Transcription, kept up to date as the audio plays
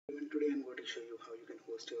I'm going to show you how you can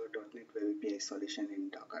host your .NET Web API solution in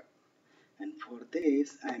Docker. And for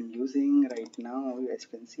this, I'm using right now, as you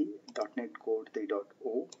can see, .NET Core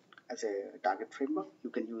 3.0 as a target framework. You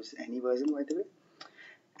can use any version, by the way.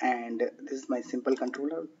 And this is my simple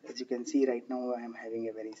controller. As you can see right now, I am having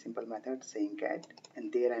a very simple method saying cat,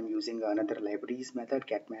 and there I'm using another libraries method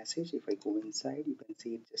cat message. If I go inside, you can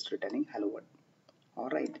see it just returning hello world. All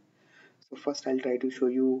right. So first, I'll try to show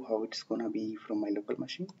you how it's gonna be from my local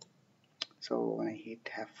machine. So when I hit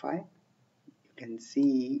F5, you can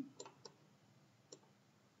see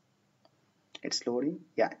it's loading.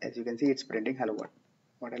 Yeah, as you can see, it's printing hello world.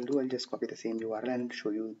 What I'll do, I'll just copy the same URL and show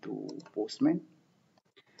you through Postman.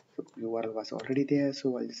 So URL was already there,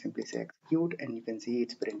 so I'll just simply say execute, and you can see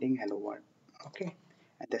it's printing hello world. Okay,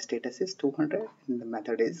 and the status is 200, and the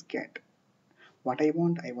method is get. What I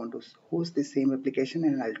want to host the same application,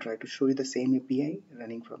 and I'll try to show you the same API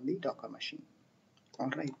running from the Docker machine.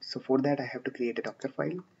 Alright, so for that I have to create a Docker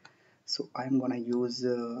file. So I'm gonna use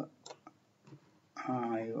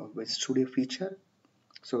Studio feature.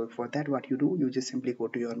 So for that, what you do, you just simply go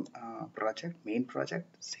to your main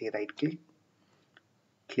project, say right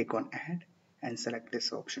click on add, and select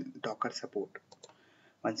this option, Docker support.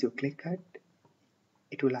 Once you click it,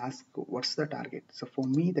 it will ask what's the target. So for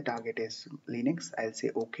me, the target is Linux. I'll say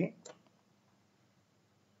OK.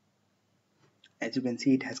 As you can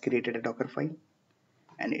see, it has created a Docker file,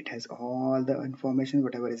 and it has all the information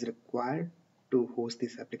whatever is required to host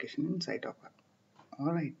this application inside Docker.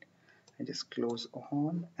 Alright, I just close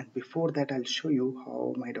all, and before that I'll show you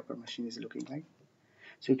how my Docker machine is looking like.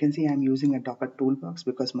 So you can see I'm using a Docker toolbox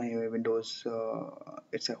because my Windows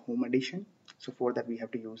it's a home edition. So for that we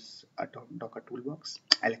have to use a Docker toolbox.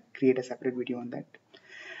 I'll create a separate video on that.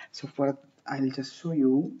 So for I'll just show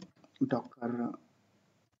you Docker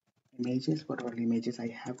images, whatever images I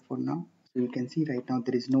have for now. So you can see right now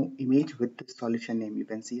there is no image with the solution name. You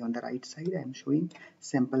can see on the right side I'm showing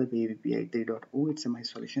sample web API 3.0. It's my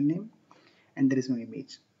solution name, and there is no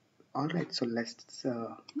image. Alright, so let's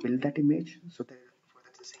build that image. So for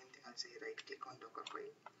that the same thing, I'll say right click on Docker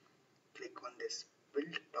file, click on this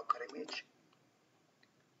build Docker image.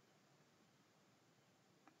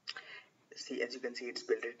 See, as you can see, it's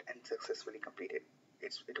built it and successfully completed.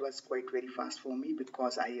 It was quite very fast for me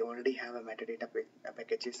because I already have a metadata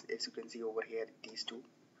packages, as you can see over here, these two.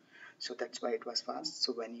 So that's why it was fast.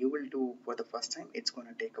 So when you will do for the first time, it's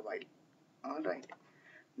gonna take a while. Alright,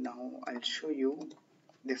 now I'll show you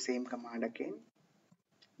the same command again,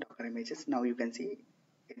 Docker images. Now you can see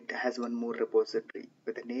it has one more repository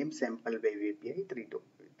with the name sample web API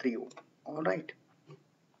 3.0. Alright,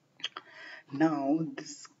 now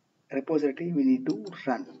this repository we need to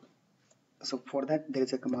run. So for that there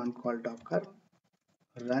is a command called docker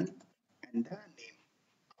run and the name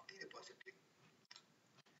of the repository.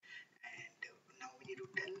 And now we need to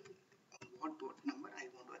tell on what port number I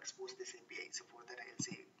want to expose this API. So for that I'll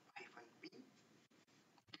say -p,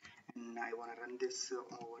 and I want to run this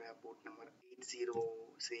over a port number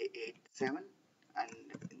 8087, and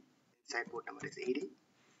inside port number is 80.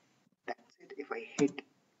 That's it. If I hit,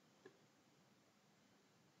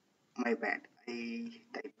 my bad, I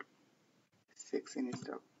typed 6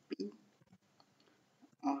 instead of p.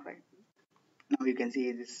 Alright, now you can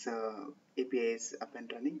see this API is up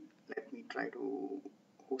and running. Let me try to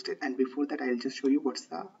host it, and before that I'll just show you what's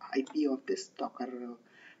the IP of this Docker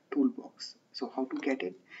toolbox. So how to get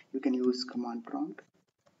it, you can use command prompt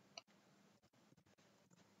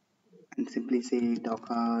and simply say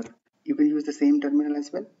docker. You can use the same terminal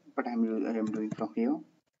as well, but I am doing from here,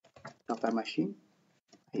 Docker machine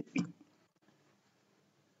IP.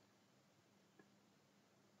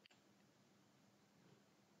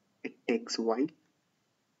 It takes a while.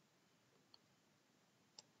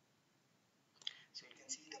 So you can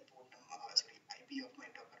see the port number, IP of my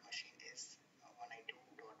Docker machine is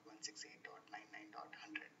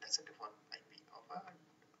 192.168.99.100. That's the default IP of a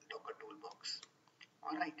Docker toolbox.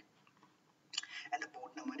 Alright, and the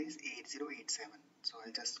port number is 8087. So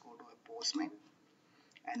I'll just go to a Postman,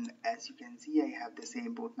 and as you can see I have the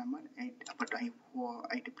same port number, but I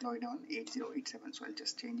deployed on 8087. So I'll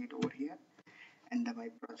just change it over here, and my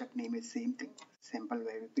project name is same thing, sample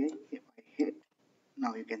web API. If I hit,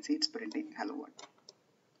 now you can see it's printing hello world.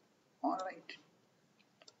 Alright,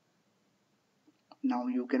 now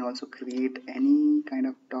you can also create any kind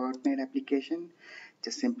of .NET application.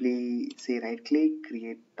 Just simply say right click,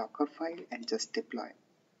 create Docker file, and just deploy.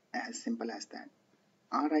 As simple as that.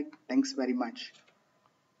 Alright, thanks very much.